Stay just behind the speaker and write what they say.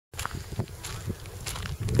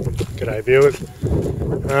G'day viewers.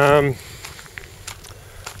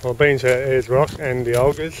 I've been to Ayers Rock and the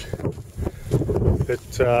Olgas,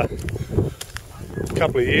 but a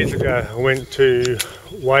couple of years ago I went to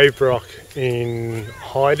Wave Rock in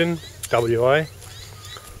Hyden, WA,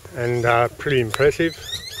 and pretty impressive.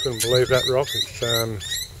 Couldn't believe that rock. It's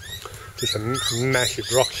just a massive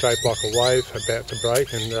rock shaped like a wave about to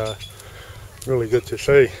break, and really good to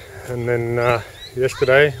see. And then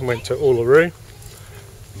yesterday I went to Uluru,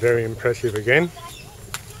 very impressive again.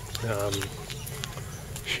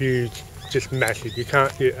 Huge, just massive. You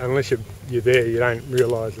can't, unless you're there, you don't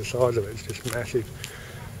realise the size of it. It's just massive.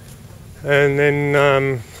 And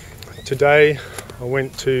then today I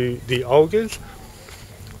went to the Olgas,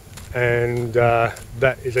 and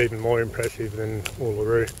that is even more impressive than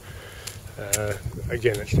Uluru.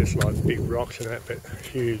 Again, it's just like big rocks and that, but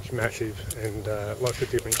huge, massive, and lots of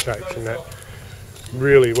different shapes and that.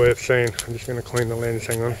 Really worth seeing. I'm just going to clean the lens,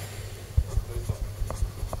 hang on.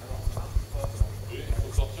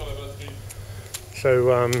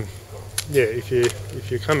 So yeah, if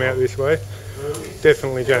you come out this way,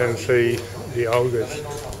 definitely go and see the Olgas.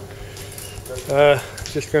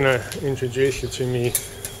 Just going to introduce you to me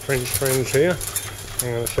French friends here.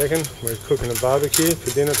 Hang on a second, we're cooking a barbecue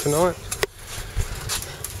for dinner tonight.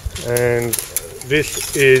 And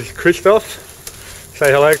this is Christophe.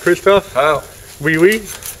 Say hello, Christophe. Hello. Oui, oui.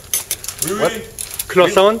 Oui, oui.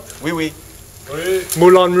 Croissant. Oui, oui. Oui.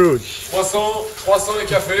 Moulin Rouge. Croissant et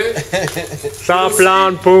café. Ça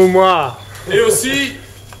plane pour moi. Et aussi,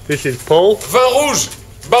 This is Paul. vin rouge,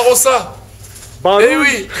 Barossa. Bar Eh Rouge.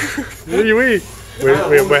 oui. Oui, oui.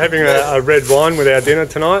 We're having a red wine with our dinner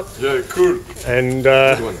tonight. Yeah, cool. And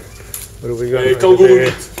what have we got? Et over kangourou there?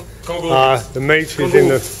 meat. Kangourou. The meat is in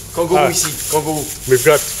the... Kangourou ici. Kangourou. We've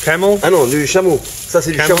got camel. Ah non, du chameau. Ça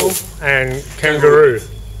c'est du Camel chameau. and kangaroo.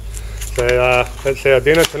 So that's our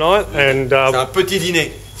dinner tonight. And C'est un petit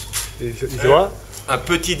dîner. is what? Un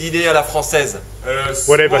petit dîner à la française.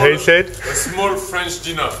 Whatever he said. A small French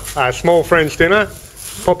dinner. A small French dinner.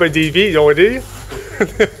 Papa DV, already.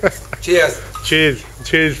 Cheers. Cheers.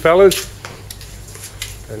 Cheers, fellas.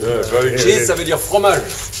 And, Yeah, very good. Cheers, ça veut dire fromage.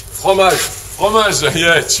 Fromage. Fromage,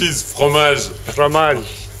 yeah, cheese, fromage. Fromage.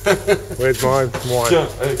 Where's my wine? Tiens,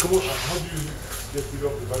 allez, comment how do you get rid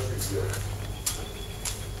of the battery here?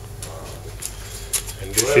 And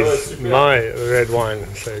this is my red wine.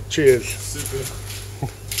 So cheers. Super.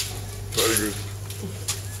 Very good.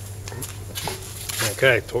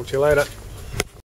 Okay, talk to you later.